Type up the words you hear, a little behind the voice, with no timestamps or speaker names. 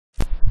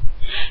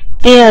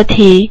第二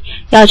题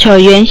要求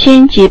圆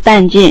心及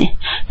半径，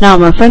让我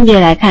们分别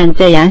来看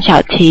这两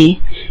小题。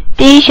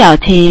第一小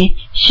题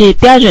是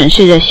标准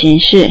式的形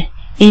式，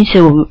因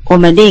此我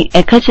们令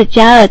x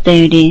加2等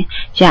于0，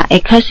加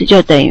x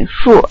就等于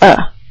-2，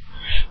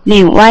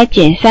令 y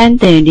减3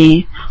等于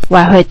0，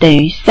 y 会等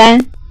于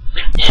3，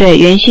所以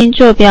圆心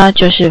坐标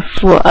就是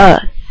-2、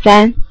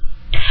3。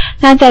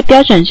那在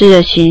标准式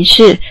的形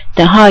式，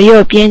等号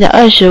右边的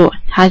25，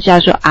它叫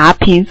做 r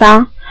平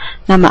方，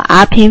那么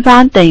r 平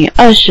方等于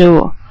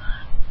25，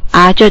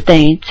 r 就等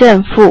于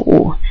正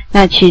-5，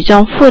那其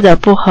中负的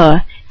不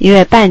合，因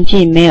为半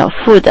径没有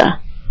负的。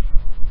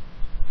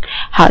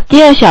好，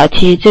第二小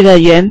题这个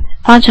圆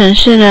方程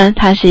式呢，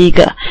它是一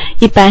个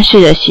一般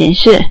式的形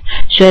式，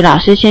所以老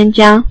师先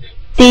将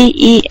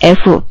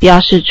D、E、F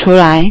标示出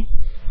来。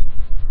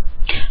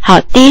好，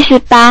 D 是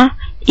8，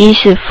 E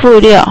是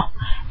-6，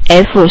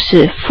 F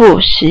是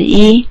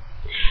-11。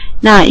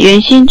那圆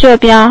心坐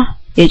标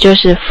也就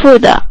是负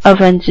的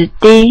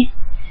D，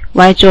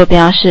 y 坐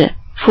标是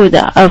负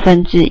的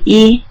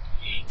1/2，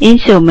因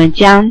此我们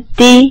将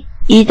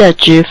D、E 的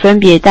值分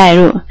别代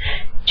入，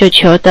就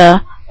求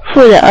得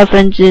负的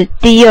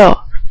2/D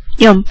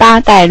用8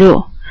代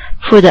入，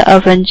负的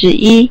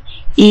1/1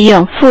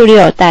 用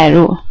-6代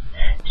入，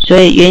所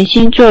以圆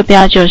心坐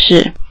标就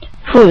是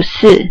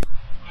-4、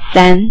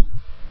3。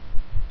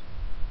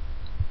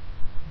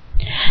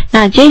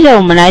那接着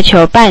我们来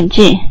求半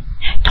径，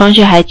同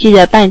学还记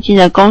得半径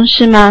的公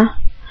式吗？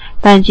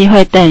半径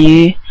会等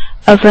于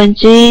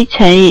1/1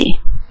乘以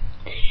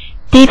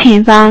D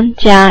平方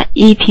加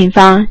E 平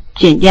方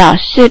减掉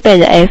4倍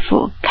的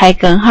F 开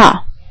根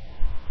号。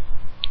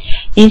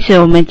因此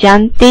我们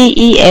将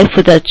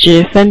D、E、F 的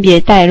值分别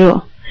代入，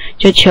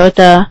就求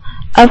得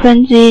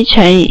1/1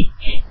乘以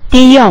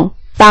D 用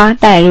8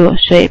代入，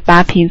所以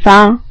8平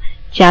方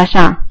加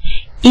上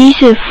E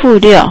是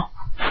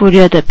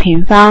-6的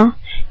平方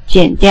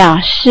减掉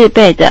4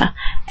倍的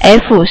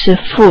F 是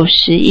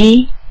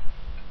-11。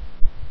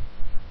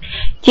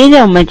接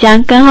着我们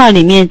将根号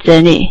里面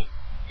整理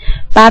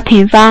，8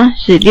平方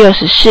是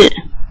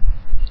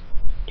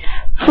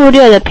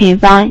64，-6的平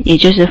方也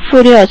就是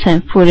-6乘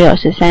-6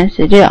是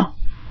36，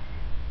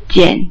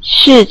减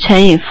4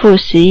乘以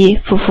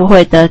-11，负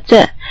会得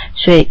正，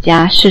所以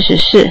加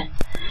44。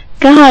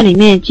根号里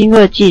面经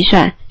过计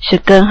算是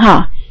根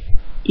号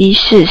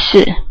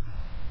144，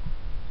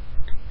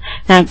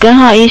那根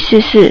号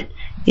144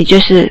也就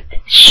是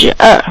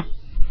12，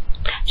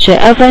所以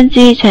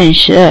1/1乘以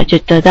12就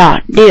得到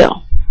6。